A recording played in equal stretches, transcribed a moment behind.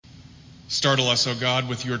Startle us, O God,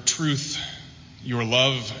 with your truth, your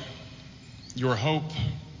love, your hope,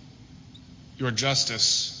 your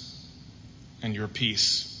justice, and your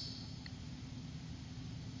peace.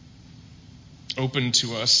 Open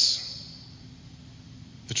to us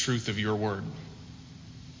the truth of your word.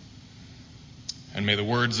 And may the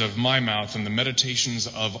words of my mouth and the meditations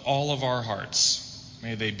of all of our hearts,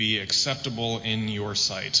 may they be acceptable in your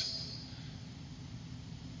sight.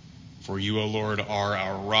 For you, O Lord, are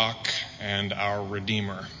our rock and our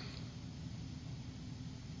Redeemer.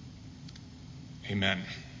 Amen.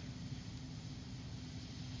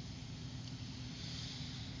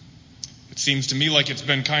 It seems to me like it's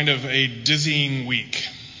been kind of a dizzying week.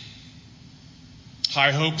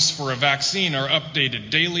 High hopes for a vaccine are updated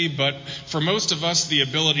daily, but for most of us, the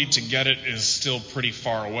ability to get it is still pretty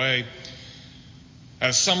far away.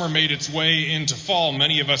 As summer made its way into fall,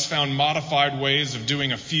 many of us found modified ways of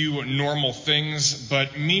doing a few normal things,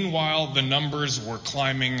 but meanwhile, the numbers were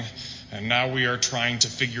climbing, and now we are trying to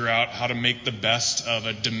figure out how to make the best of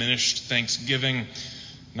a diminished Thanksgiving,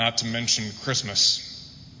 not to mention Christmas.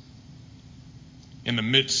 In the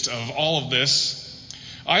midst of all of this,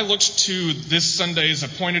 I looked to this Sunday's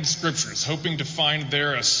appointed scriptures, hoping to find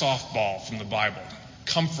there a softball from the Bible.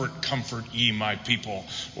 Comfort, comfort ye my people.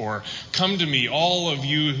 Or, come to me, all of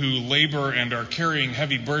you who labor and are carrying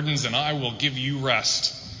heavy burdens, and I will give you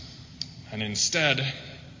rest. And instead,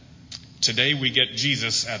 today we get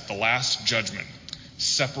Jesus at the last judgment,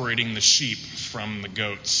 separating the sheep from the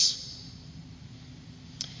goats.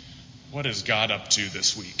 What is God up to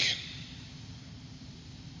this week?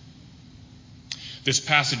 This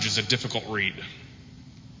passage is a difficult read.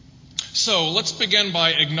 So let's begin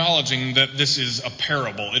by acknowledging that this is a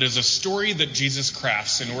parable. It is a story that Jesus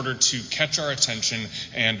crafts in order to catch our attention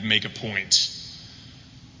and make a point.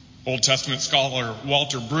 Old Testament scholar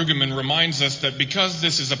Walter Brueggemann reminds us that because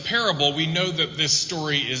this is a parable, we know that this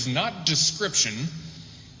story is not description,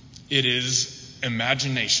 it is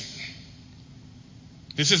imagination.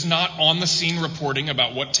 This is not on-the-scene reporting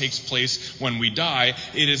about what takes place when we die.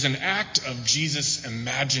 It is an act of Jesus'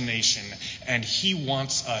 imagination, and he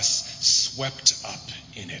wants us swept up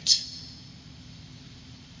in it.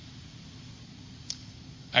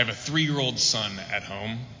 I have a 3-year-old son at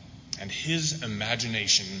home, and his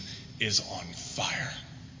imagination is on fire.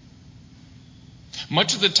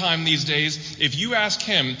 Much of the time these days, if you ask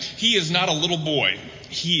him, he is not a little boy.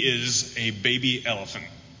 He is a baby elephant.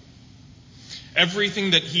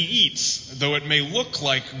 Everything that he eats, though it may look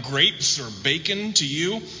like grapes or bacon to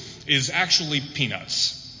you, is actually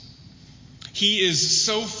peanuts. He is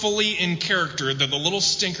so fully in character that the little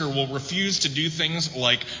stinker will refuse to do things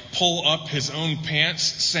like pull up his own pants,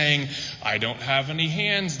 saying, "I don't have any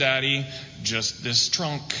hands, Daddy, just this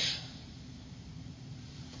trunk."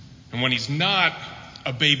 And when he's not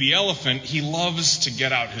a baby elephant, he loves to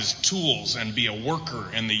get out his tools and be a worker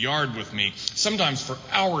in the yard with me, sometimes for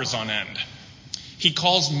hours on end. He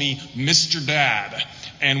calls me Mr. Dad,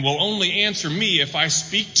 and will only answer me if I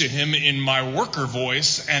speak to him in my worker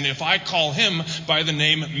voice, and if I call him by the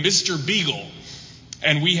name Mr. Beagle.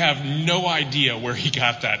 And we have no idea where he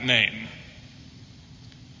got that name.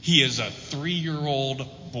 He is a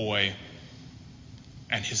 3-year-old boy,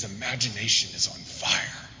 and his imagination is on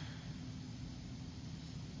fire.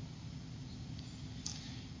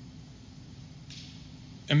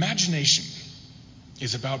 Imagination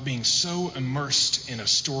is about being so immersed in a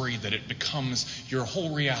story that it becomes your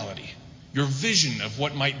whole reality, your vision of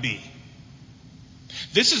what might be.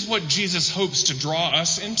 This is what Jesus hopes to draw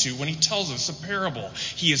us into when he tells us a parable.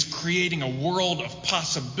 He is creating a world of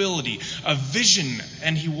possibility, a vision,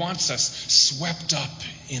 and he wants us swept up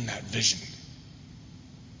in that vision.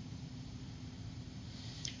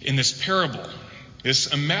 In this parable, this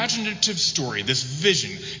imaginative story, this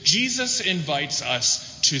vision, Jesus invites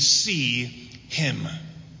us to see him.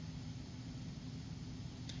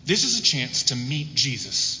 This is a chance to meet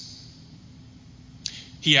Jesus.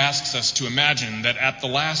 He asks us to imagine that at the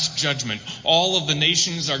last judgment, all of the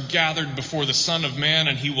nations are gathered before the Son of Man,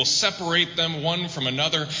 and he will separate them one from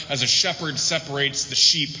another as a shepherd separates the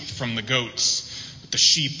sheep from the goats, with the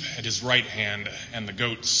sheep at his right hand and the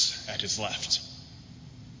goats at his left.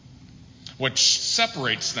 What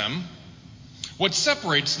separates them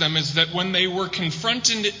is that when they were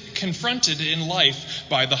confronted in life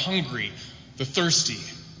by the hungry, the thirsty,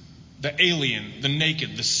 the alien, the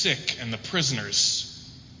naked, the sick, and the prisoners,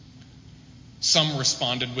 some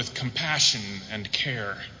responded with compassion and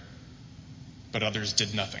care, but others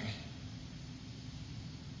did nothing.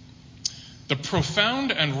 The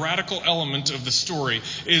profound and radical element of the story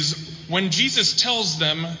is when Jesus tells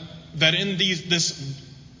them that in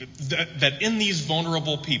these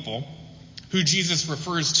vulnerable people, who Jesus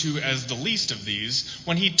refers to as the least of these,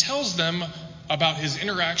 when he tells them about his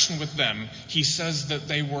interaction with them, he says that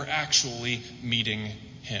they were actually meeting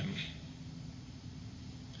him.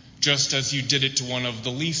 Just as you did it to one of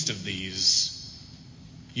the least of these,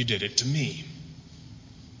 you did it to me.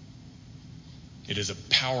 It is a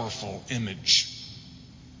powerful image.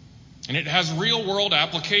 And it has real-world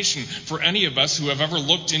application for any of us who have ever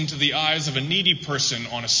looked into the eyes of a needy person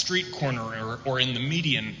on a street corner or in the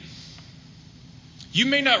median. You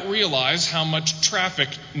may not realize how much traffic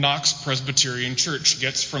Knox Presbyterian Church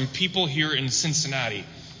gets from people here in Cincinnati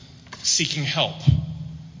seeking help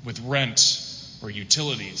with rent or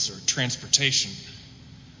utilities or transportation.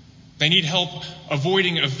 They need help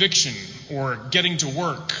avoiding eviction or getting to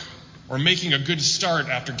work or making a good start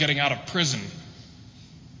after getting out of prison.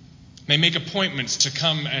 They make appointments to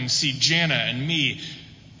come and see Jana and me,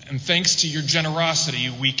 and thanks to your generosity,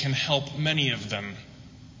 we can help many of them,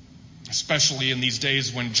 especially in these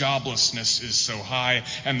days when joblessness is so high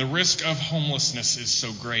and the risk of homelessness is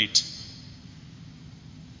so great.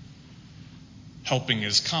 Helping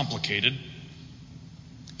is complicated.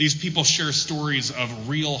 These people share stories of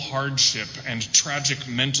real hardship and tragic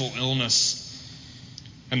mental illness,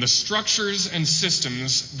 and the structures and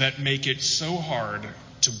systems that make it so hard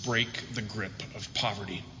to break the grip of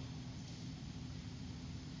poverty.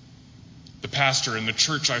 The pastor in the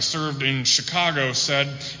church I served in Chicago said,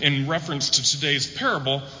 in reference to today's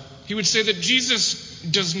parable, he would say that Jesus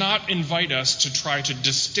does not invite us to try to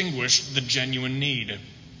distinguish the genuine need.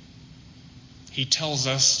 He tells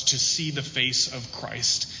us to see the face of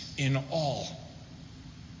Christ in all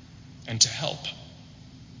and to help.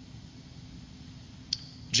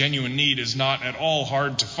 Genuine need is not at all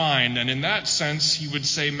hard to find, and in that sense, he would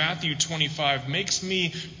say Matthew 25 makes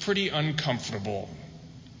me pretty uncomfortable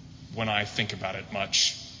when I think about it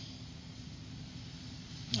much.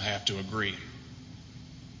 I have to agree.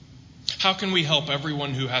 How can we help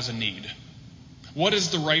everyone who has a need? What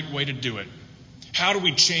is the right way to do it? How do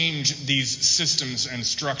we change these systems and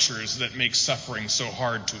structures that make suffering so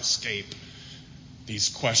hard to escape? These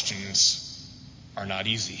questions are not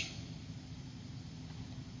easy.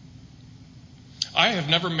 I have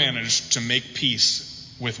never managed to make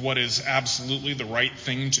peace with what is absolutely the right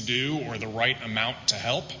thing to do or the right amount to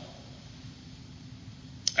help.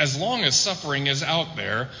 As long as suffering is out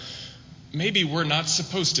there, maybe we're not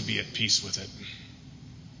supposed to be at peace with it.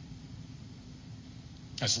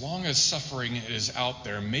 As long as suffering is out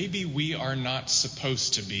there, maybe we are not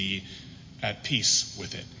supposed to be at peace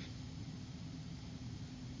with it.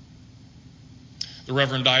 The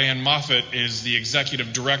Reverend Diane Moffat is the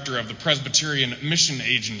executive director of the Presbyterian Mission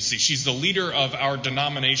Agency. She's the leader of our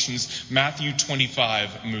denomination's Matthew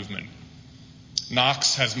 25 movement.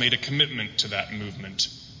 Knox has made a commitment to that movement.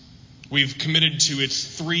 We've committed to its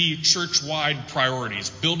 3 church-wide priorities: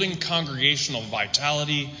 building congregational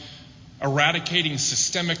vitality, eradicating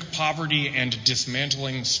systemic poverty, and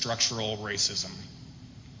dismantling structural racism.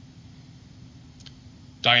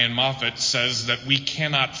 Diane Moffat says that we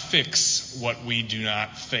cannot fix what we do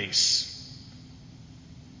not face.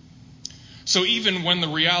 So even when the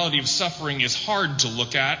reality of suffering is hard to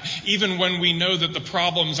look at, even when we know that the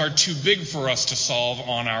problems are too big for us to solve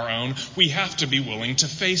on our own, we have to be willing to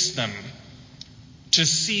face them, to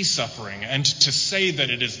see suffering, and to say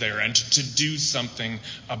that it is there, and to do something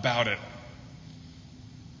about it.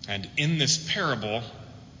 And in this parable,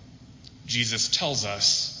 Jesus tells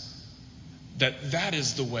us that that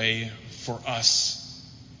is the way for us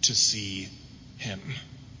to see him.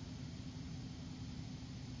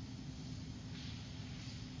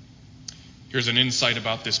 Here's an insight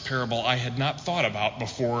about this parable I had not thought about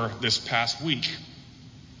before this past week.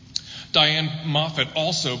 Diane Moffat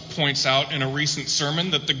also points out in a recent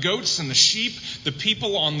sermon that the goats and the sheep, the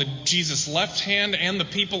people on Jesus' left hand and the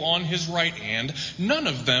people on his right hand, none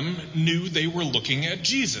of them knew they were looking at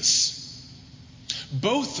Jesus.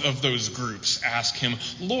 Both of those groups ask him,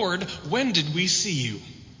 "Lord, when did we see you?"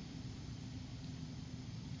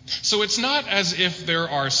 So it's not as if there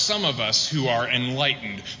are some of us who are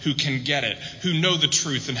enlightened, who can get it, who know the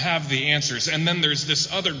truth and have the answers, and then there's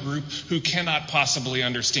this other group who cannot possibly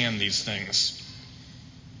understand these things.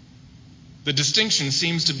 The distinction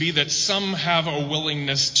seems to be that some have a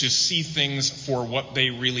willingness to see things for what they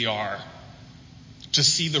really are, to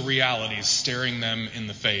see the realities staring them in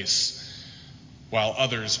the face, while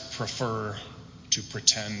others prefer to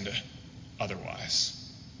pretend otherwise.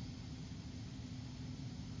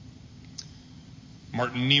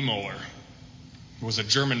 Martin Niemöller was a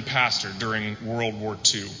German pastor during World War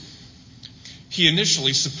II. He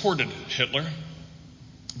initially supported Hitler,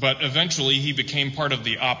 but eventually he became part of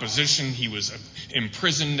the opposition. He was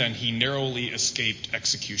imprisoned, and he narrowly escaped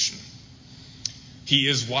execution. He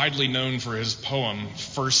is widely known for his poem,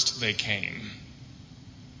 First They Came.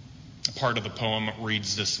 A part of the poem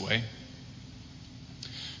reads this way: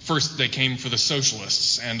 First they came for the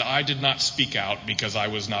socialists, and I did not speak out because I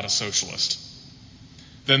was not a socialist.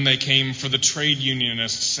 Then they came for the trade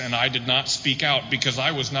unionists, and I did not speak out because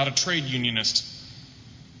I was not a trade unionist.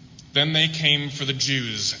 Then they came for the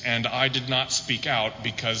Jews, and I did not speak out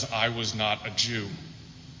because I was not a Jew.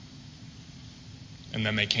 And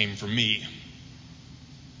then they came for me,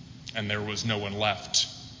 and there was no one left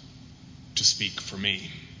to speak for me.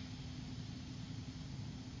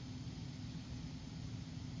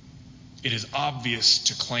 It is obvious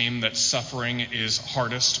to claim that suffering is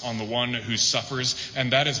hardest on the one who suffers,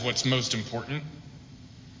 and that is what's most important.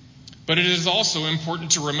 But it is also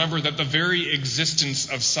important to remember that the very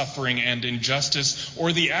existence of suffering and injustice,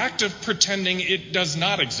 or the act of pretending it does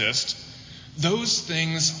not exist, those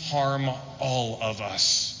things harm all of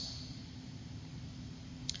us.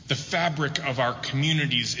 The fabric of our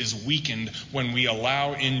communities is weakened when we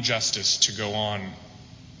allow injustice to go on.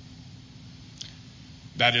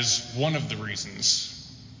 That is one of the reasons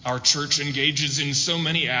our church engages in so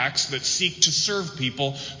many acts that seek to serve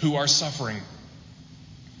people who are suffering.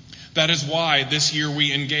 That is why this year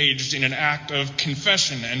we engaged in an act of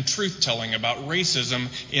confession and truth-telling about racism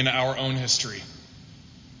in our own history.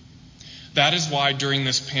 That is why during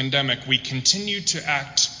this pandemic we continue to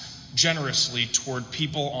act generously toward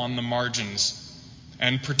people on the margins,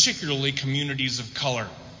 and particularly communities of color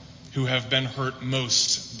who have been hurt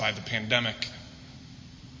most by the pandemic.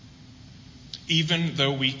 Even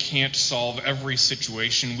though we can't solve every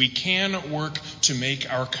situation, we can work to make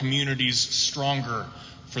our communities stronger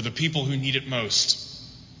for the people who need it most.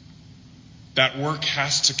 That work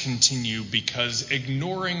has to continue because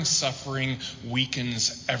ignoring suffering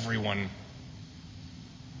weakens everyone,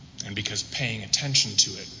 and because paying attention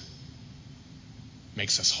to it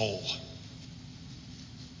makes us whole.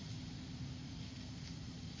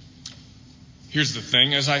 Here's the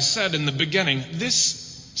thing, as I said in the beginning, this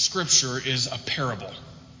Scripture is a parable.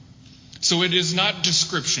 So it is not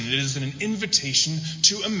description, it is an invitation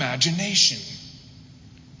to imagination.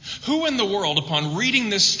 Who in the world, upon reading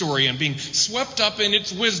this story and being swept up in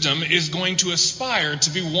its wisdom, is going to aspire to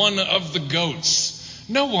be one of the goats?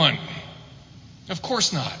 No one. Of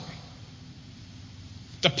course not.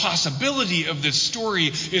 The possibility of this story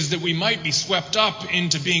is that we might be swept up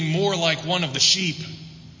into being more like one of the sheep.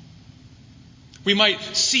 We might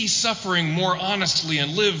see suffering more honestly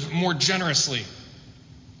and live more generously.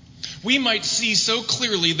 We might see so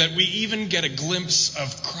clearly that we even get a glimpse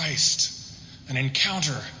of Christ, an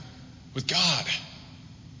encounter with God.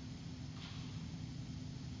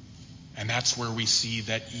 And that's where we see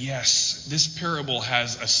that, yes, this parable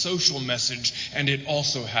has a social message and it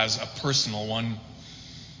also has a personal one.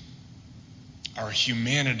 Our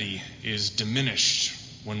humanity is diminished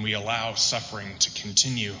when we allow suffering to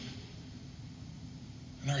continue.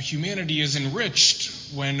 And our humanity is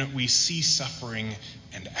enriched when we see suffering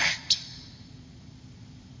and act.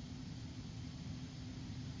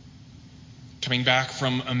 Coming back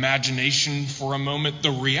from imagination for a moment,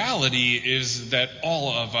 the reality is that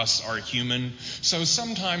all of us are human, so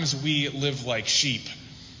sometimes we live like sheep,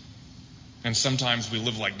 and sometimes we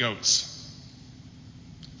live like goats.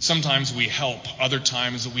 Sometimes we help, other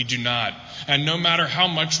times we do not. And no matter how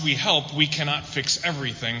much we help, we cannot fix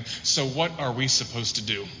everything. So what are we supposed to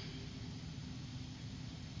do?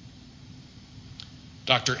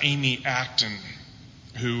 Dr. Amy Acton,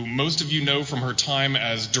 who most of you know from her time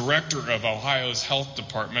as director of Ohio's health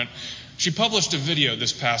department, she published a video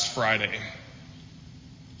this past Friday.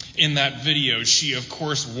 In that video, she of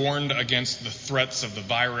course warned against the threats of the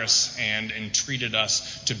virus and entreated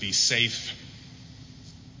us to be safe.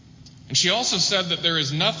 And she also said that there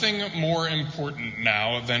is nothing more important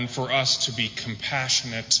now than for us to be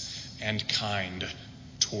compassionate and kind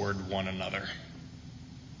toward one another.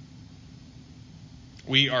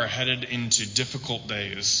 We are headed into difficult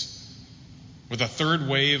days with a third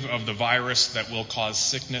wave of the virus that will cause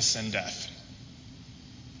sickness and death.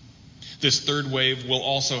 This third wave will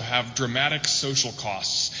also have dramatic social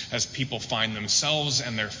costs as people find themselves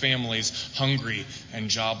and their families hungry and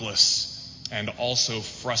jobless, and also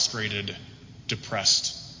frustrated,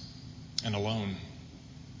 depressed, and alone.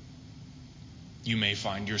 You may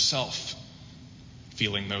find yourself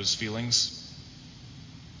feeling those feelings.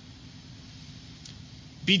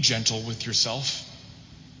 Be gentle with yourself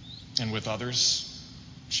and with others,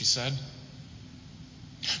 she said.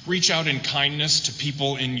 Reach out in kindness to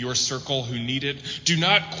people in your circle who need it. Do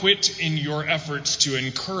not quit in your efforts to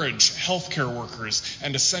encourage healthcare workers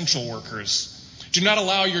and essential workers. Do not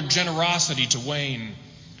allow your generosity to wane.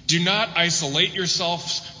 Do not isolate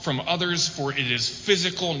yourselves from others, for it is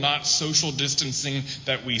physical, not social distancing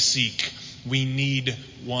that we seek. We need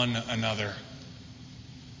one another.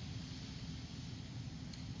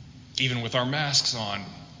 Even with our masks on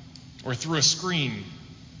or through a screen,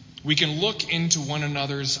 we can look into one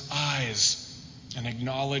another's eyes and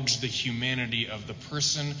acknowledge the humanity of the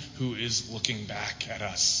person who is looking back at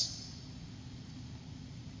us.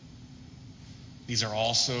 These are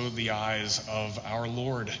also the eyes of our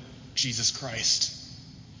Lord, Jesus Christ.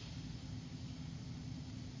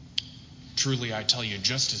 Truly, I tell you,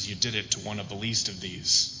 just as you did it to one of the least of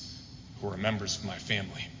these, who are members of my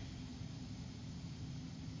family,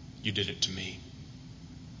 you did it to me.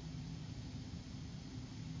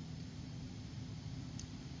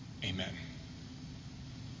 Amen.